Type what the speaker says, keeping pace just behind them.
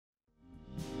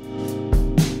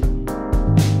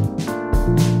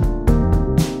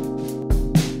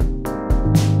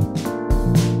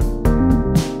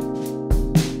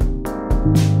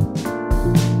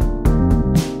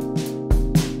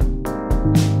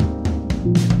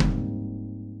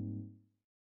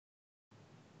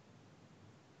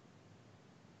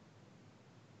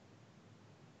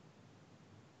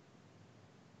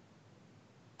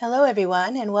Hello,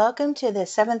 everyone, and welcome to the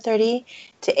 7:30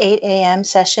 to 8 a.m.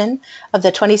 session of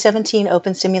the 2017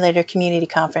 OpenSimulator Community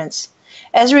Conference.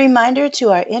 As a reminder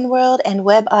to our in-world and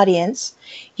web audience,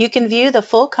 you can view the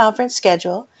full conference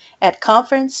schedule at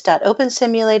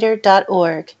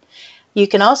conference.opensimulator.org. You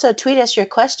can also tweet us your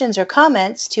questions or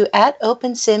comments to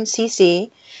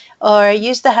 @OpenSimCC or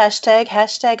use the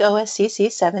hashtag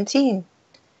OSCC17.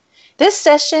 This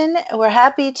session we're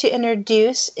happy to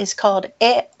introduce is called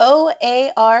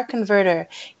OAR Converter,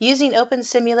 using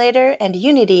OpenSimulator and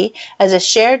Unity as a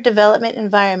shared development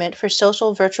environment for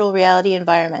social virtual reality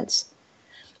environments.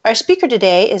 Our speaker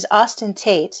today is Austin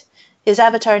Tate. His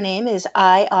avatar name is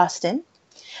Austin.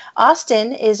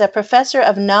 Austin is a professor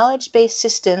of knowledge-based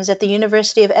systems at the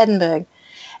University of Edinburgh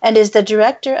and is the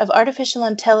director of Artificial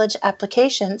Intelligence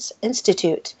Applications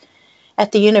Institute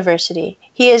at the university.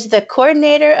 He is the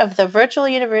coordinator of the Virtual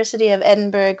University of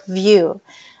Edinburgh VIEW,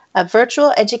 a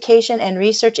virtual education and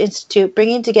research institute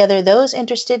bringing together those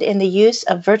interested in the use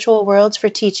of virtual worlds for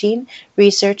teaching,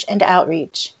 research, and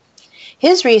outreach.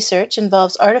 His research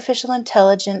involves artificial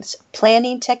intelligence,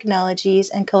 planning technologies,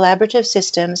 and collaborative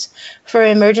systems for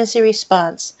emergency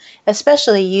response,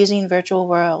 especially using virtual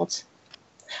worlds.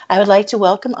 I would like to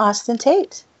welcome Austin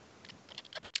Tate.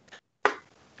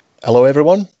 Hello,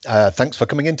 everyone. Thanks for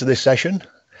coming into this session.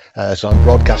 So I'm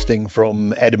broadcasting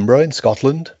from Edinburgh in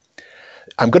Scotland.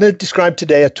 I'm going to describe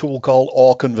today a tool called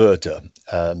OAR Converter,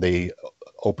 the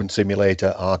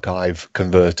OpenSimulator Archive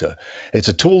Converter. It's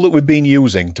a tool that we've been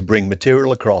using to bring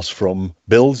material across from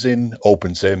builds in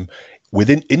OpenSim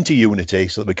into Unity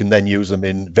so that we can then use them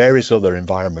in various other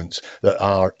environments that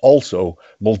are also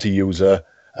multi-user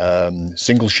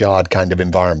single shard kind of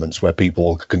environments where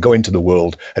people can go into the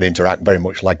world and interact very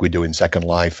much like we do in Second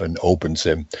Life and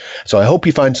OpenSim. So I hope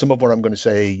you find some of what I'm going to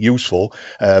say useful,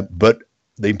 but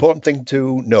the important thing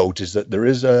to note is that there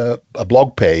is a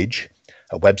blog page,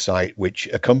 a website which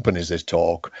accompanies this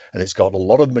talk, and it's got a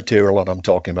lot of material that I'm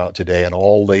talking about today and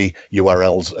all the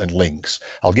URLs and links.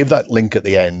 I'll give that link at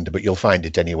the end, but you'll find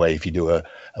it anyway if you do a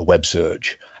web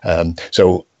search.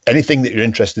 So anything that you're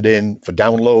interested in for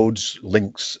downloads,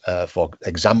 links for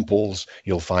examples,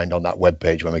 you'll find on that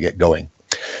webpage when we get going.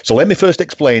 So let me first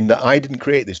explain that I didn't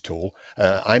create this tool.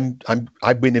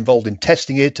 I've been involved in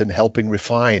testing it and helping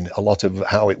refine a lot of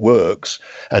how it works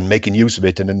and making use of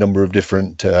it in a number of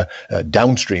different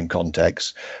downstream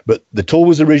contexts. But the tool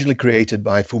was originally created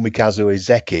by Fumikazu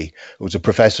Ezeki, who was a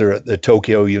professor at the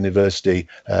Tokyo University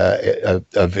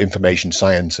of Information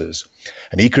Sciences.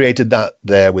 And he created that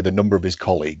there with a number of his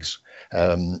colleagues.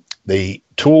 The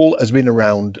tool has been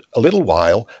around a little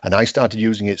while, and I started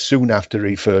using it soon after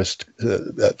he first,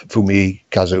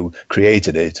 Fumikazu,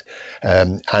 created it.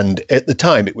 And at the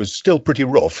time, it was still pretty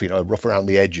rough, rough around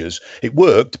the edges. It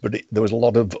worked, but there was a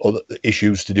lot of other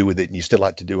issues to do with it, and you still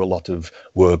had to do a lot of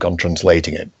work on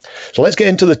translating it. So let's get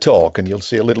into the talk, and you'll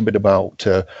see a little bit about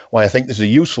why I think this is a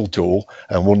useful tool,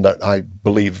 and one that I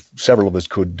believe several of us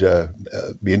could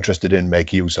be interested in,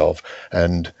 make use of,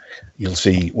 and you'll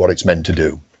see what it's meant to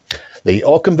do. The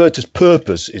OAR Converter's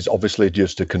purpose is obviously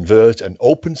just to convert an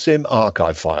OpenSim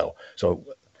archive file. So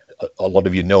a lot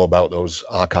of you know about those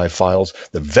archive files.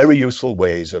 They're very useful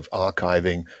ways of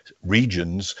archiving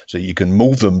regions so you can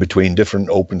move them between different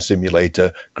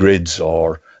OpenSimulator grids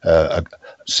or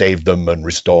save them and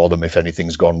restore them if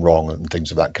anything's gone wrong and things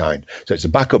of that kind. So it's a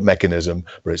backup mechanism,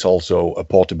 but it's also a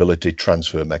portability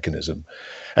transfer mechanism.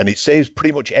 And it saves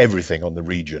pretty much everything on the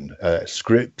region,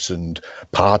 scripts and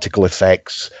particle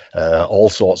effects, all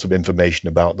sorts of information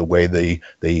about the way the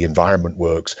environment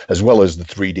works, as well as the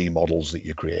 3D models that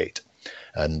you create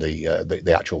and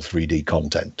the actual 3D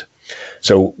content.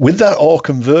 So with that OAR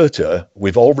Converter,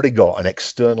 we've already got an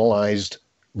externalized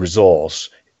resource.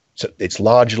 So it's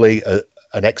largely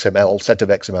an XML set of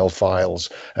XML files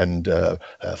and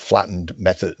flattened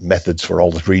methods for all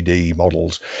the 3D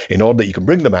models in order that you can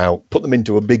bring them out, put them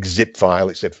into a big zip file.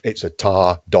 It's a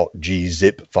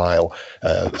tar.gzip file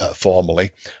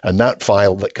formally, and that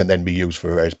file that can then be used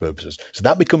for various purposes. So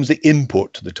that becomes the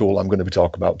input to the tool I'm going to be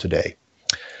talking about today.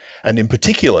 And in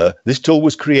particular, this tool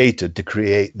was created to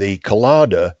create the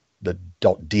collada, the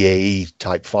 .dae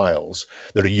type files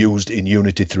that are used in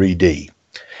Unity 3D,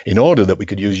 in order that we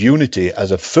could use Unity as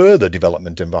a further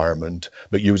development environment,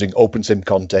 but using OpenSim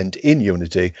content in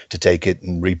Unity to take it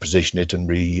and reposition it and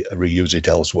reuse it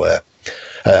elsewhere.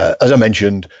 As I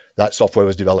mentioned, that software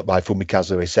was developed by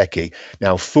Fumikazu Ezeki.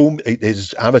 Now,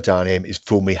 his avatar name is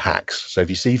FumiHacks. So if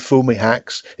you see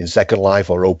FumiHacks in Second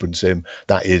Life or OpenSim,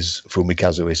 that is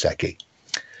Fumikazu Ezeki.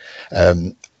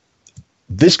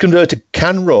 This converter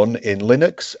can run in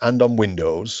Linux and on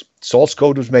Windows. Source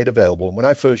code was made available, and when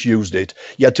I first used it,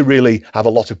 you had to really have a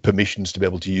lot of permissions to be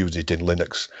able to use it in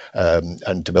Linux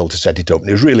and to be able to set it up. And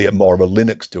it was really more of a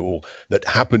Linux tool that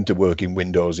happened to work in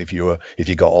Windows if you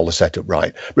got all the setup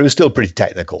right. But it was still pretty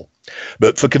technical.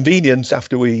 But for convenience,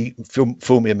 after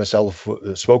Fumi and myself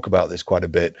spoke about this quite a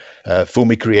bit,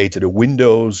 Fumi created a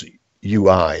Windows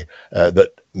UI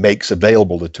that makes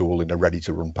available the tool in a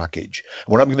ready-to-run package.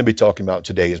 And what I'm going to be talking about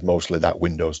today is mostly that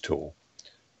Windows tool.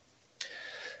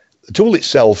 The tool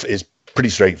itself is pretty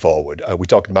straightforward. We're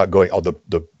talking about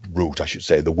the route, I should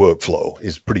say, the workflow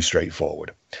is pretty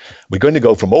straightforward. We're going to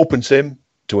go from OpenSim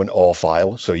to an OR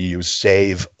file. So you use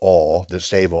save OR, the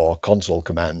save OR console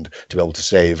command, to be able to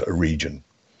save a region.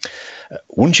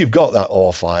 Once you've got that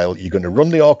OR file, you're going to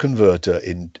run the OR converter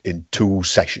in two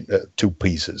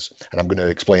pieces. And I'm going to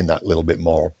explain that a little bit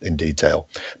more in detail.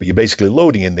 But you're basically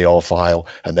loading in the OR file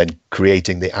and then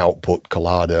creating the output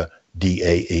collada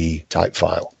DAE type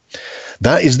file.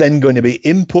 That is then going to be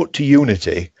input to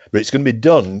Unity, but it's going to be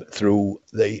done through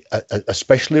a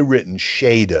specially written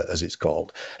shader, as it's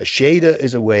called. A shader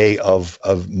is a way of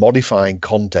modifying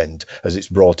content as it's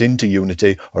brought into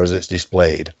Unity or as it's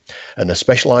displayed. And a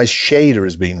specialized shader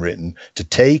has been written to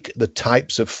take the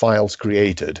types of files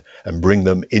created and bring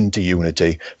them into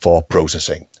Unity for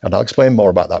processing. And I'll explain more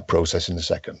about that process in a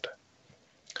second.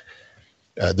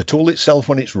 The tool itself,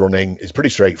 when it's running, is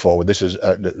pretty straightforward. This is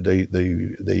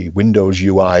the Windows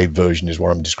UI version is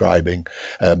what I'm describing.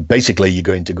 Basically, you're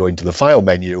going to go into the file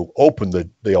menu, open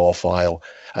the OR file,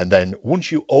 and then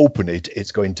once you open it,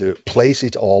 it's going to place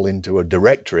it all into a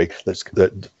directory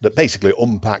that basically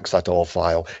unpacks that OR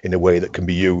file in a way that can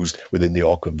be used within the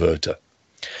OR converter.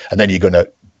 And then you're going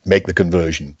to make the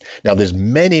conversion. Now, there's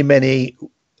many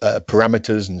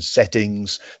parameters and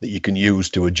settings that you can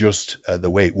use to adjust the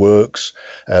way it works.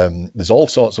 There's all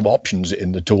sorts of options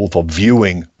in the tool for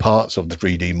viewing parts of the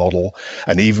 3D model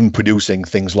and even producing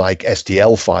things like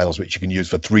STL files, which you can use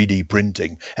for 3D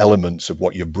printing elements of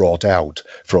what you've brought out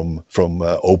from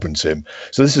OpenSim.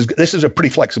 So this is a pretty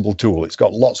flexible tool. It's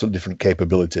got lots of different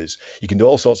capabilities. You can do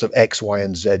all sorts of X, Y,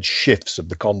 and Z shifts of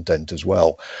the content as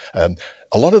well.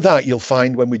 A lot of that you'll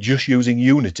find when we're just using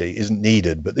Unity isn't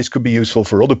needed, but this could be useful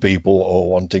for other people or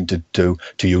wanting to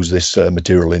use this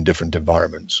material in different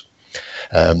environments.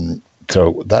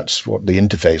 So that's what the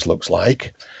interface looks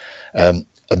like.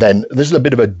 And then this is a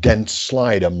bit of a dense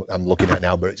slide I'm looking at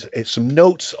now, but it's some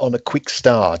notes on a quick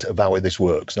start of how this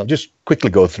works. And I'll just quickly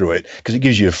go through it because it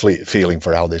gives you a feeling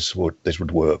for how this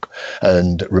would work.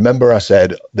 And remember I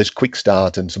said this quick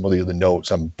start and some of the other notes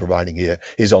I'm providing here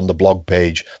is on the blog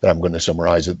page that I'm going to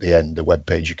summarize at the end, the web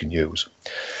page you can use.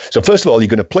 So first of all, you're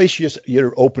going to place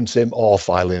your OpenSim OR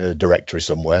file in a directory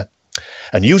somewhere.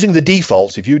 And using the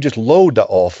defaults, if you just load that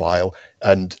OR file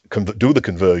and do the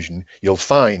conversion, you'll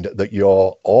find that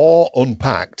your OR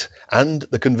unpacked and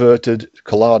the converted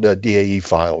collada DAE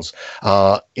files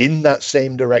are in that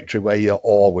same directory where your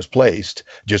OR was placed,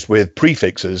 just with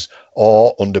prefixes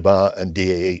OR underbar and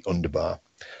DAE underbar.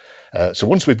 So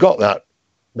once we've got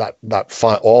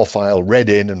that OR file read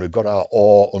in and we've got our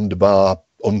OR underbar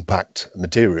unpacked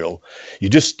material, you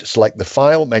just select the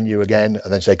file menu again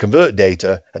and then say convert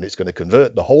data, and it's going to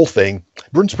convert the whole thing. It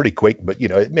runs pretty quick, but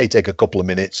it may take a couple of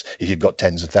minutes if you've got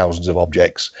tens of thousands of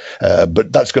objects,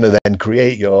 but that's going to then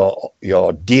create your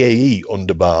DAE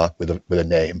underbar with a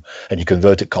name, and your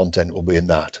converted content will be in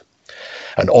that.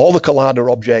 And all the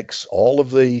collada objects, all of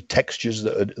the textures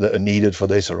that are needed for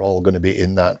this are all going to be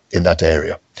in that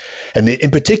area. And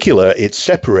in particular, it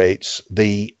separates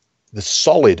the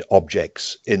solid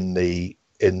objects in the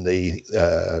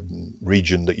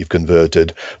region that you've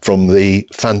converted from the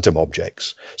phantom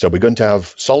objects. So we're going to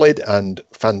have solid and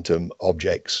phantom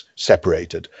objects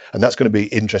separated, and that's going to be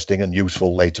interesting and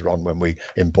useful later on when we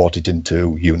import it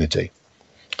into Unity.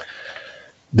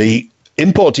 The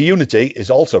import to Unity is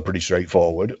also pretty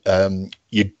straightforward.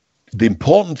 The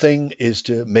important thing is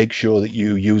to make sure that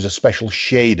you use a special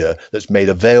shader that's made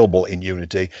available in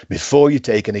Unity before you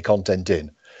take any content in.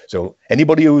 So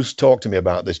anybody who's talked to me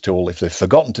about this tool, if they've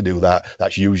forgotten to do that,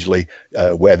 that's usually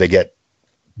where they get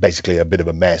basically a bit of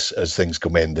a mess as things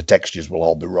come in. The textures will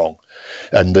all be wrong.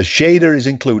 And the shader is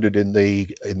included in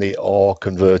the OR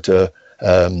converter,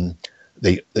 in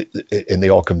the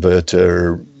OR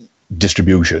converter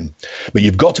distribution, but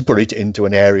you've got to put it into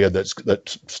an area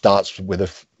that starts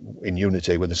with in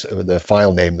Unity with a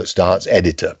file name that starts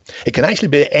editor. It can actually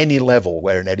be at any level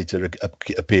where an editor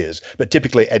appears, but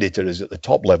typically editor is at the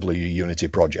top level of your Unity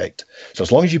project. So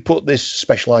as long as you put this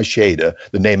specialized shader,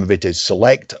 the name of it is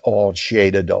select or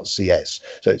shader.cs.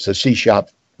 So it's a C#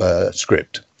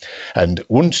 script. And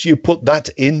once you put that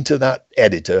into that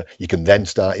editor, you can then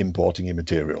start importing your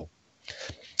material.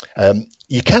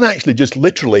 You can actually just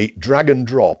literally drag and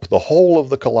drop the whole of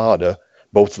the collada,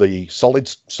 both the solid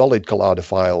collada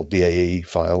file, DAE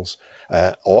files,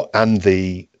 and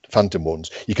the Phantom ones.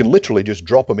 You can literally just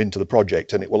drop them into the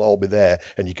project and it will all be there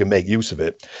and you can make use of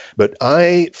it. But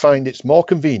I find it's more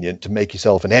convenient to make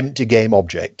yourself an empty game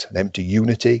object, an empty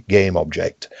Unity game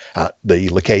object at the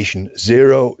location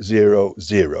 000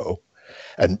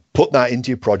 and put that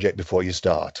into your project before you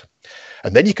start.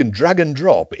 And then you can drag and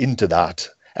drop into that.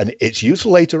 And it's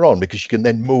useful later on because you can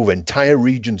then move entire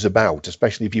regions about,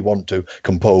 especially if you want to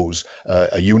compose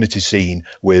a Unity scene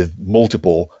with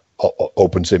multiple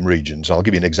OpenSim regions. I'll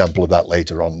give you an example of that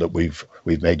later on that we've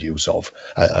made use of.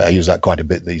 I use that quite a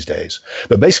bit these days.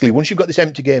 But basically, once you've got this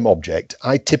empty game object,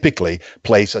 I typically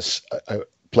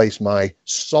place my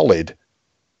solid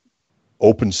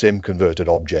OpenSim converted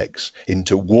objects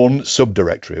into one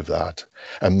subdirectory of that,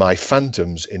 and my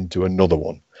phantoms into another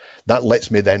one. That lets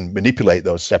me then manipulate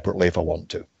those separately if I want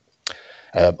to.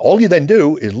 All you then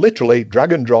do is literally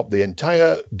drag and drop the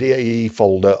entire DAE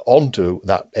folder onto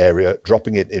that area,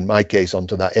 dropping it, in my case,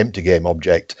 onto that empty game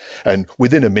object. And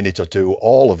within a minute or two,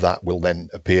 all of that will then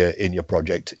appear in your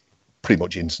project pretty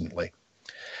much instantly.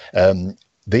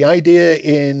 The idea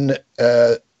in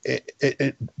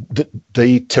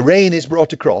the terrain is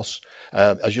brought across,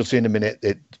 as you'll see in a minute,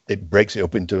 it breaks it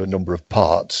up into a number of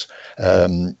parts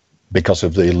because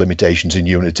of the limitations in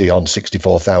Unity on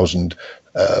 64,000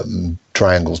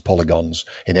 triangles, polygons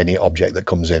in any object that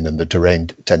comes in, and the terrain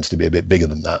tends to be a bit bigger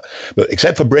than that. But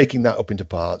except for breaking that up into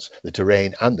parts, the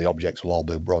terrain and the objects will all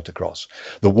be brought across.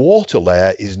 The water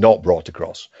layer is not brought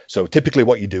across. So typically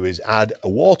what you do is add a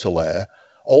water layer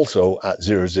also at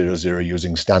 000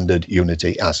 using standard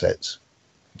Unity assets.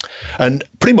 And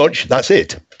pretty much that's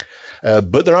it.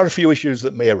 But there are a few issues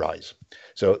that may arise.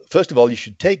 So first of all, you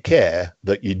should take care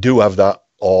that you do have that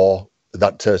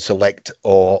select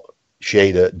or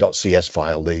shader.cs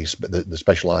file, the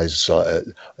specialized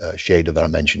shader that I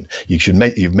mentioned. You should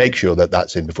make sure that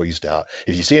that's in before you start.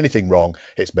 If you see anything wrong,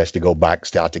 it's best to go back,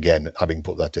 start again, having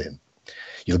put that in.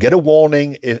 You'll get a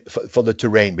warning for the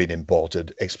terrain being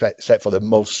imported, except for the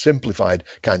most simplified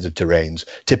kinds of terrains.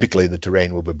 Typically, the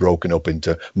terrain will be broken up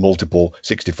into multiple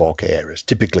 64K areas.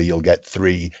 Typically, you'll get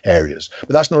 3 areas, but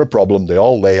that's not a problem. They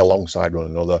all lay alongside one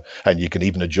another, and you can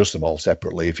even adjust them all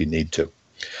separately if you need to.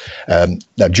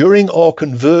 Now, during OAR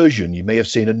conversion, you may have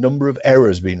seen a number of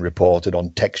errors being reported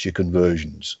on texture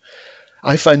conversions.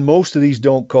 I find most of these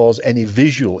don't cause any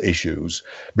visual issues,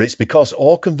 but it's because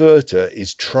OAR Converter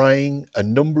is trying a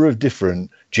number of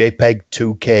different JPEG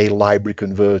 2K library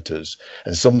converters,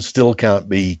 and some still can't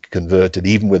be converted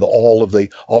even with all of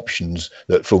the options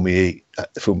that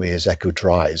Fumi's Echo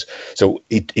tries. So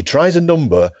it tries a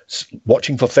number,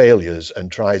 watching for failures,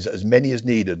 and tries as many as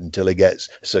needed until it gets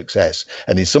success.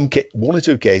 And in some 1 or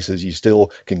 2 cases, you still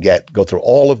can go through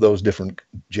all of those different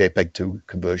JPEG 2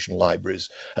 conversion libraries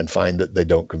and find that they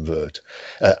don't convert.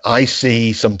 I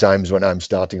see sometimes when I'm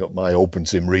starting up my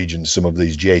OpenSim regions some of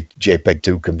these JPEG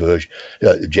 2 conversion,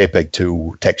 JPEG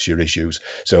 2 texture issues.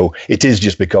 So it is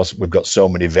just because we've got so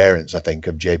many variants, I think,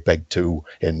 of JPEG 2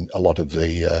 in a lot of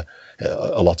the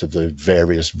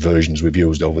various versions we've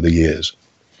used over the years.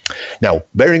 Now,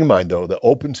 bearing in mind, though, that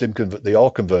the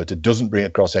OAR Converter doesn't bring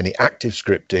across any active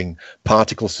scripting,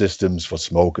 particle systems for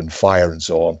smoke and fire and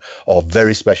so on, or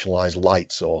very specialized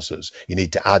light sources. You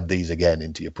need to add these again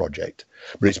into your project.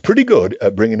 But it's pretty good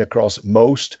at bringing across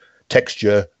most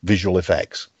texture visual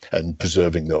effects and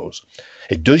preserving those.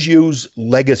 It does use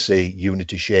legacy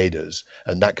Unity shaders,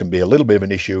 and that can be a little bit of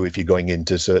an issue if you're going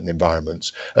into certain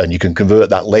environments, and you can convert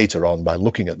that later on by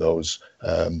looking at those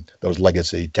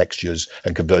legacy textures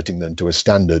and converting them to a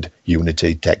standard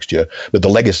Unity texture. But the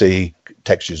legacy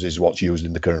textures is what's used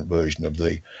in the current version of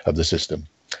the system.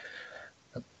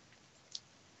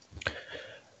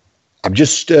 I'm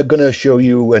just going to show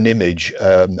you an image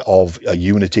of a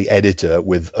Unity editor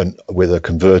with a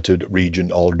converted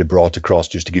region already brought across,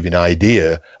 just to give you an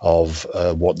idea of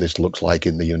what this looks like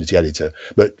in the Unity editor.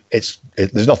 But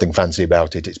there's nothing fancy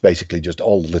about it. It's basically just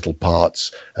all the little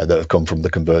parts that have come from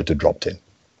the converter dropped in.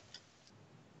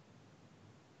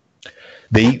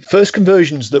 The first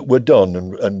conversions that were done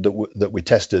and that we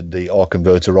tested the OAR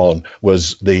Converter on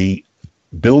was the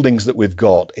buildings that we've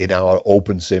got in our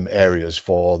OpenSim areas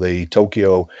for the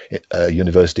Tokyo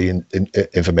University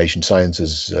Information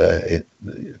Sciences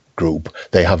group.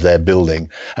 They have their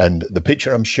building, and the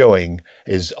picture I'm showing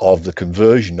is of the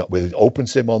conversion with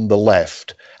OpenSim on the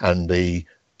left and the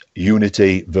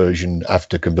Unity version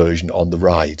after conversion on the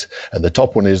right, and the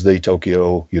top one is the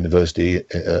Tokyo University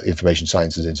Information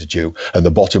Sciences Institute, and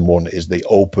the bottom one is the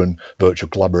open virtual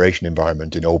collaboration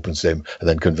environment in OpenSim, and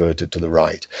then converted to the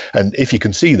right. And if you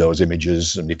can see those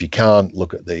images, and if you can't,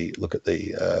 look at the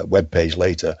web page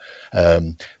later,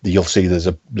 you'll see there's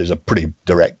a pretty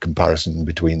direct comparison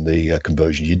between the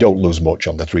conversions. You don't lose much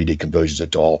on the 3D conversions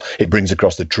at all. It brings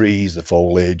across the trees, the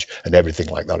foliage, and everything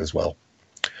like that as well.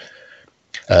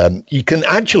 You can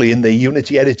actually, in the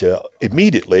Unity editor,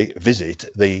 immediately visit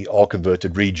the OAR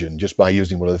converted region just by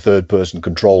using one of the third-person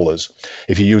controllers.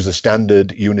 If you use the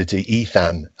standard Unity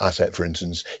Ethan asset, for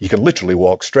instance, you can literally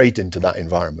walk straight into that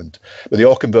environment. But the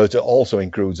OAR converter also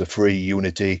includes a free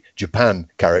Unity Japan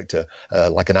character,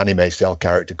 like an anime-style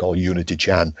character called Unity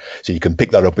Chan. So you can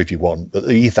pick that up if you want. But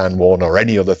the Ethan one, or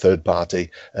any other third-party,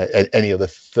 any other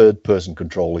third-person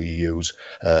controller you use,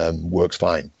 works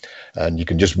fine. And you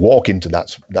can just walk into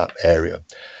that area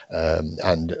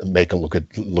and make a look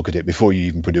at it before you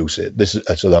even produce it.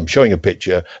 So I'm showing a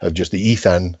picture of just the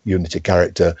Ethan Unity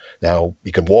character. Now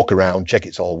you can walk around, check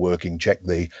it's all working, check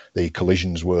the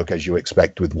collisions work as you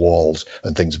expect with walls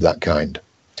and things of that kind.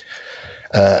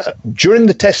 During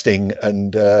the testing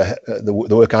and the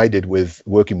work I did with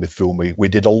working with Fumi, we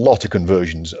did a lot of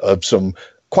conversions of some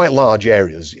quite large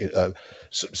areas.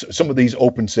 Some of these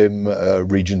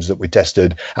OpenSim regions that we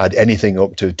tested had anything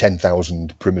up to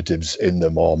 10,000 primitives in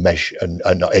them, or mesh and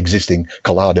existing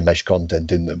Collada mesh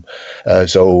content in them.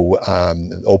 So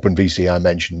OpenVC I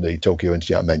mentioned, the Tokyo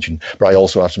Institute I mentioned, but I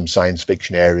also have some science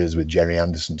fiction areas with Jerry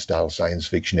Anderson style science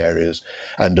fiction areas,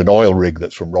 and an oil rig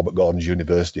that's from Robert Gordon's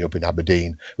University up in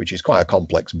Aberdeen, which is quite a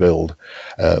complex build.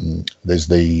 There's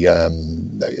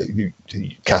the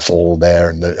Castle there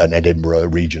and an Edinburgh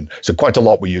region. So quite a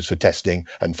lot we use for testing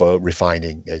and for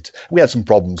refining it. We had some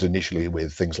problems initially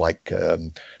with things like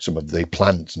some of the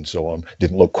plants and so on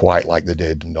didn't look quite like they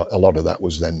did, and a lot of that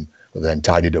was then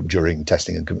tidied up during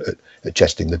testing and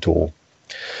testing the tool.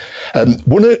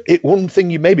 One thing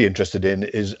you may be interested in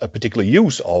is a particular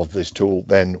use of this tool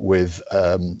then with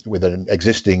an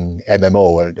existing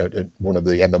MMO, one of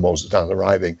the MMOs that's now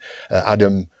arriving.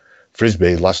 Adam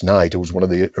Frisbee last night, who was one of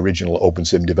the original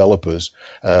OpenSim developers,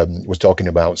 was talking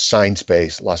about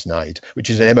ScienceSpace last night, which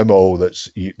is an MMO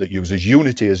that uses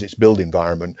Unity as its build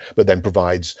environment, but then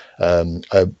provides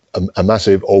a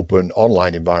massive open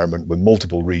online environment with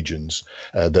multiple regions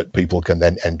that people can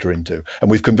then enter into. And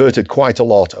we've converted quite a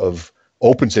lot of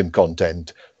OpenSim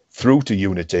content through to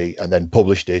Unity and then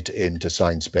published it into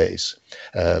ScienceSpace.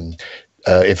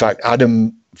 In fact,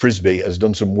 Adam Frisbee has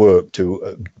done some work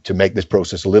to make this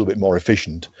process a little bit more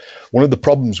efficient. One of the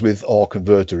problems with OAR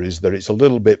Converter is that it's a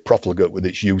little bit profligate with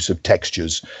its use of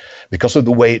textures because of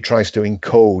the way it tries to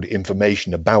encode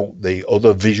information about the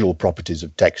other visual properties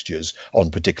of textures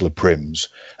on particular prims.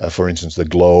 For instance, the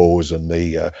glows and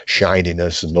the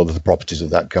shininess and other properties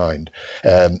of that kind.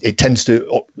 It tends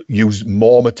to use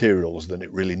more materials than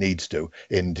it really needs to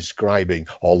in describing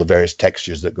all the various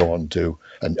textures that go on to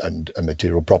and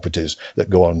material properties that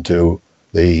go on to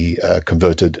the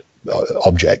converted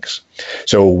objects.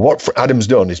 So what Adam's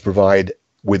done is provide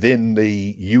within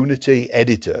the Unity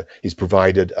editor is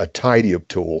provided a tidy up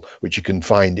tool which you can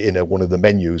find in one of the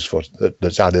menus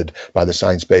that's added by the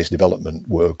science-based development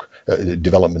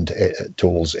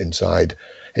tools inside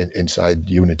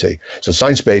Unity. So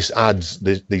ScienceSpace adds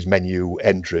these menu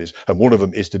entries, and one of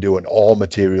them is to do an all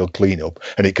material cleanup,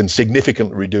 and it can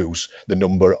significantly reduce the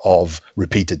number of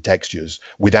repeated textures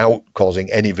without causing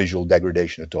any visual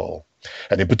degradation at all.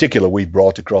 And in particular, we've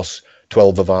brought across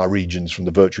 12 of our regions from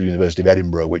the Virtual University of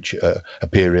Edinburgh, which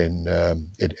appear in an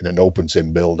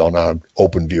OpenSim build on our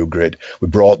OpenView grid. We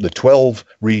brought the 12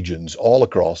 regions all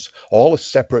across, all as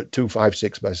separate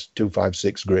 256 by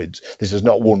 256 grids. This is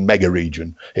not one mega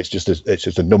region. It's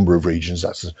just a number of regions.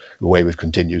 That's the way we've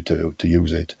continued to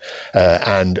use it.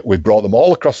 And we've brought them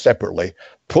all across separately,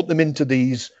 put them into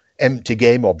these empty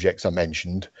game objects I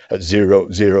mentioned at 0,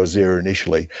 0, 0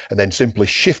 initially, and then simply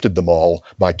shifted them all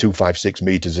by 256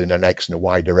 meters in an X and a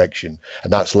Y direction.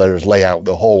 And that's let us lay out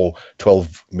the whole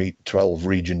 12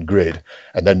 region grid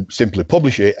and then simply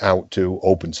publish it out to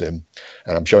OpenSim.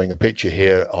 And I'm showing a picture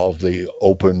here of the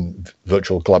open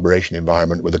virtual collaboration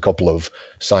environment with a couple of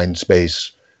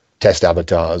ScienceSpace test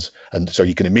avatars. And so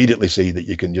you can immediately see that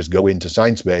you can just go into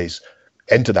ScienceSpace,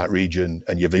 enter that region,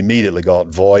 and you've immediately got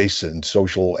voice and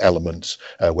social elements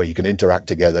where you can interact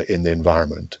together in the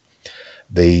environment.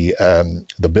 The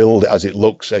build as it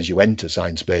looks as you enter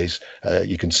ScienceSpace,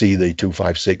 you can see the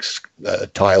 256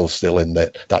 tiles still in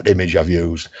that image I've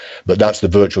used, but that's the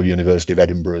Virtual University of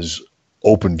Edinburgh's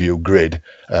OpenView grid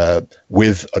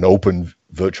with an open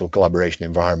virtual collaboration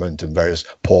environment and various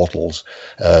portals,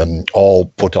 all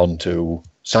put onto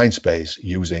ScienceSpace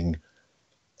using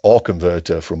OAR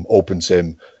Converter from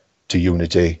OpenSim to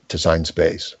Unity to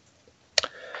ScienceSpace.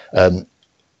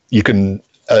 You can,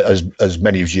 as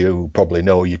many of you probably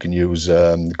know, you can use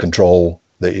the Control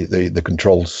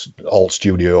Alt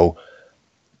Studio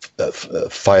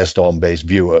Firestorm-based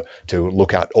viewer to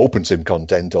look at OpenSim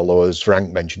content. Although, as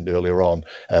Frank mentioned earlier on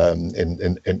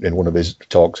in one of his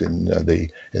talks in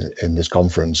this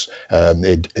conference,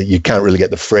 you can't really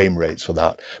get the frame rates for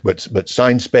that. But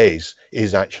ScienceSpace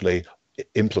is actually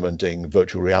implementing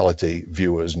virtual reality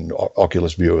viewers and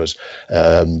Oculus viewers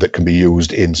that can be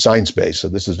used in ScienceSpace. So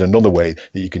this is another way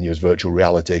that you can use virtual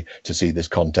reality to see this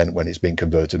content when it's being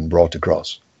converted and brought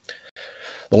across.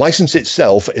 The license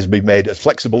itself has been made as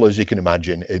flexible as you can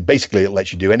imagine. Basically, it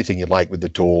lets you do anything you like with the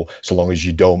tool, so long as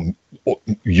you don't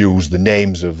use the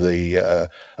names of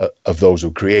those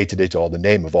who created it or the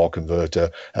name of OAR Converter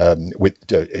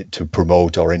to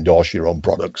promote or endorse your own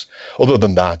products. Other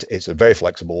than that, it's a very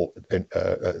flexible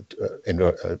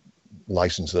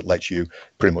license that lets you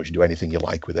pretty much do anything you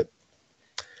like with it.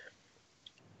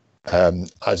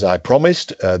 As I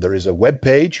promised, there is a web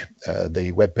page.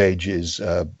 The web page is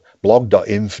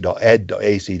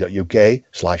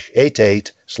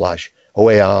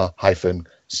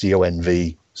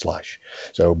blog.inf.ed.uk/88/OAR-CONV/.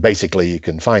 So basically you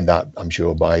can find that, I'm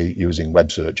sure, by using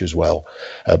web search as well.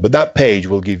 But that page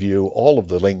will give you all of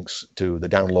the links to the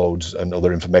downloads and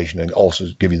other information, and also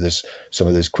give you some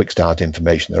of this quick start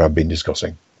information that I've been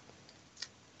discussing.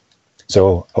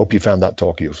 So hope you found that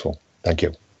talk useful. Thank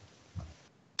you.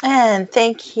 And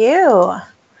thank you,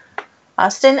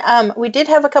 Austin. We did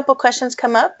have a couple questions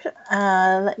come up.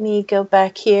 Let me go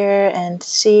back here and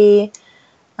see.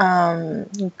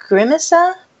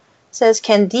 Grimisa says,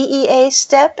 can DEA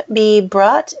step be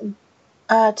brought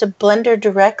to Blender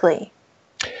directly?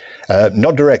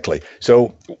 Not directly.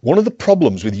 So one of the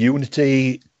problems with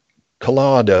Unity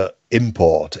Collada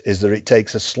import is that it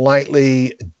takes a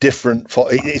slightly different,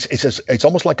 it's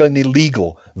almost like an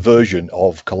illegal version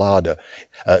of Collada.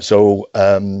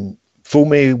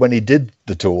 Fumi, when he did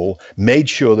the tool, made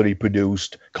sure that he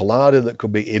produced Collada that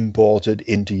could be imported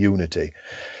into Unity.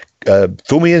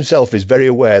 Fumi himself is very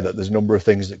aware that there's a number of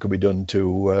things that could be done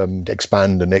to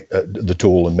expand the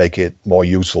tool and make it more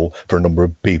useful for a number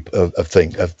of people,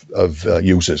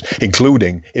 users,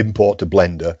 including import to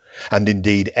Blender, and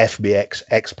indeed FBX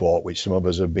export, which some of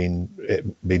us have been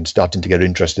starting to get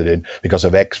interested in because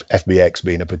of FBX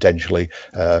being a potentially,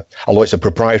 although it's a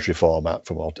proprietary format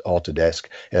from Autodesk,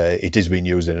 it is being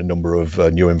used in a number of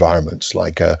new environments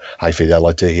like High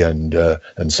Fidelity and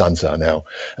Sansa now.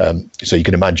 So you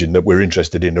can imagine that we're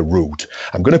interested in a route.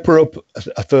 I'm going to put up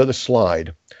a further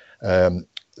slide.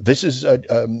 This is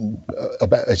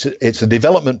it's a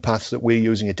development path that we're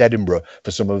using at Edinburgh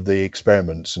for some of the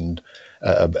experiments and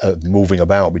moving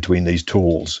about between these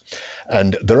tools.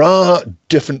 And there are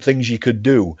different things you could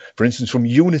do. For instance, from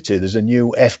Unity, there's a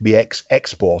new FBX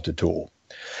exporter tool.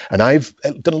 And I've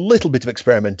done a little bit of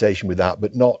experimentation with that,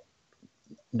 but not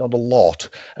a lot.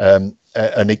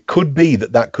 And it could be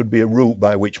that could be a route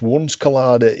by which, once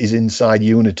Collada is inside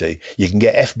Unity, you can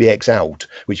get FBX out,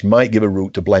 which might give a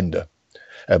route to Blender.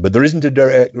 But there isn't a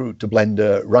direct route to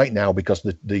Blender right now because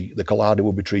the Collada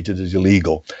will be treated as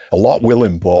illegal. A lot will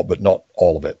import, but not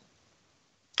all of it.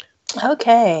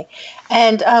 Okay.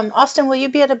 And Austin, will you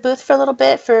be at a booth for a little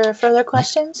bit for further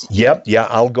questions? Yep. Yeah,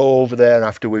 I'll go over there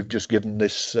after we've just given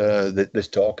this this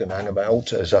talk and hang about.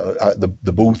 So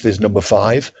the booth is number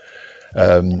 5.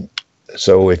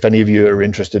 So if any of you are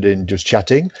interested in just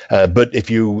chatting, but if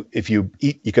you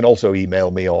can also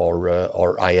email me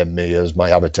or IM me as my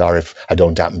avatar if I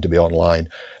don't happen to be online.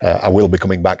 I will be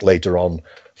coming back later on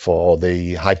for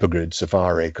the Hypergrid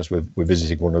Safari because we're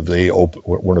visiting one of the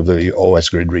OS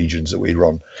Grid regions that we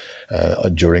run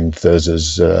during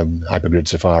Thursday's Hypergrid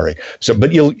Safari. So,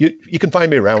 but you can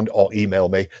find me around or email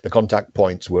me. The contact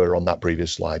points were on that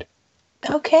previous slide.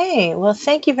 Okay, well,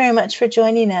 thank you very much for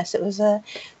joining us. It was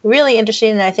really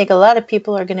interesting, and I think a lot of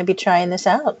people are going to be trying this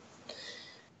out.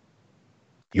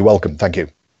 You're welcome. Thank you.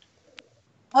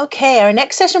 Okay, our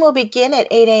next session will begin at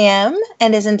 8 a.m.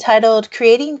 and is entitled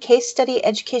Creating Case Study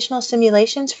Educational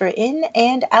Simulations for In-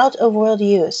 and Out-of-World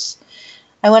Use.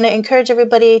 I want to encourage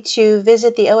everybody to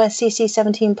visit the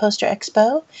OSCC17 Poster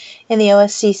Expo in the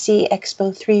OSCC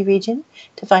Expo 3 region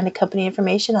to find company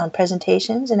information on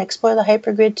presentations and explore the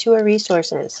Hypergrid Tour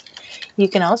resources. You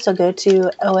can also go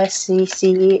to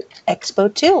OSCC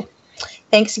Expo 2.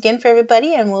 Thanks again for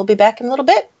everybody, and we'll be back in a little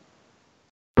bit.